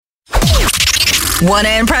Want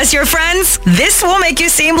to impress your friends? This will make you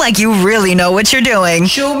seem like you really know what you're doing.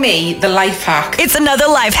 Show me the life hack. It's another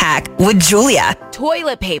life hack with Julia.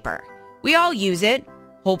 Toilet paper. We all use it,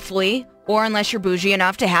 hopefully, or unless you're bougie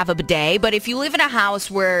enough to have a bidet. But if you live in a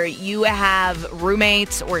house where you have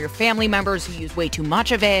roommates or your family members who use way too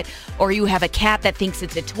much of it, or you have a cat that thinks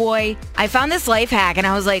it's a toy, I found this life hack and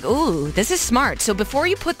I was like, ooh, this is smart. So before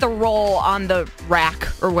you put the roll on the rack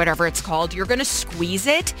or whatever it's called, you're going to squeeze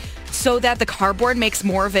it so that the cardboard makes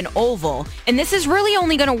more of an oval. And this is really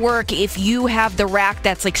only going to work if you have the rack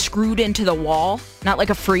that's like screwed into the wall, not like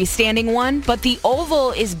a freestanding one. But the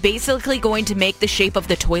oval is basically going to make the shape of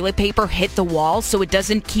the toilet paper hit the wall so it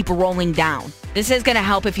doesn't keep rolling down. This is going to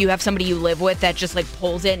help if you have somebody you live with that just like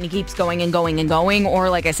pulls it and keeps going and going and going. Or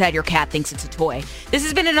like I said, your cat thinks it's a toy. This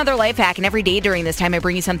has been another life hack. And every day during this time, I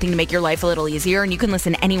bring you something to make your life a little easier. And you can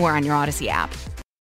listen anywhere on your Odyssey app.